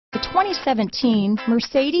2017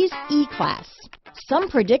 Mercedes E-Class. Some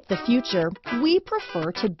predict the future. We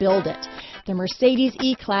prefer to build it. The Mercedes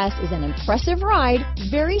E-Class is an impressive ride,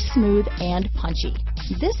 very smooth and punchy.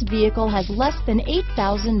 This vehicle has less than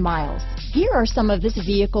 8,000 miles. Here are some of this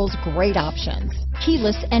vehicle's great options: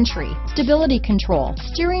 keyless entry, stability control,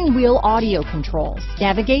 steering wheel audio controls,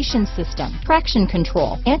 navigation system, traction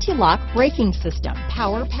control, anti-lock braking system,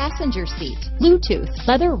 power passenger seat, Bluetooth,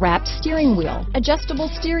 leather-wrapped steering wheel, adjustable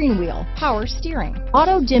steering wheel, power steering,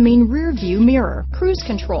 auto-dimming rear view mirror, cruise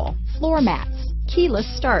control, floor mats, keyless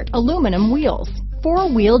start, aluminum wheels,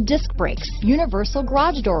 four-wheel disc brakes, universal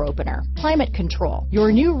garage door opener, climate control.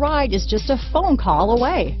 Your new ride is just a phone call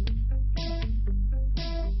away.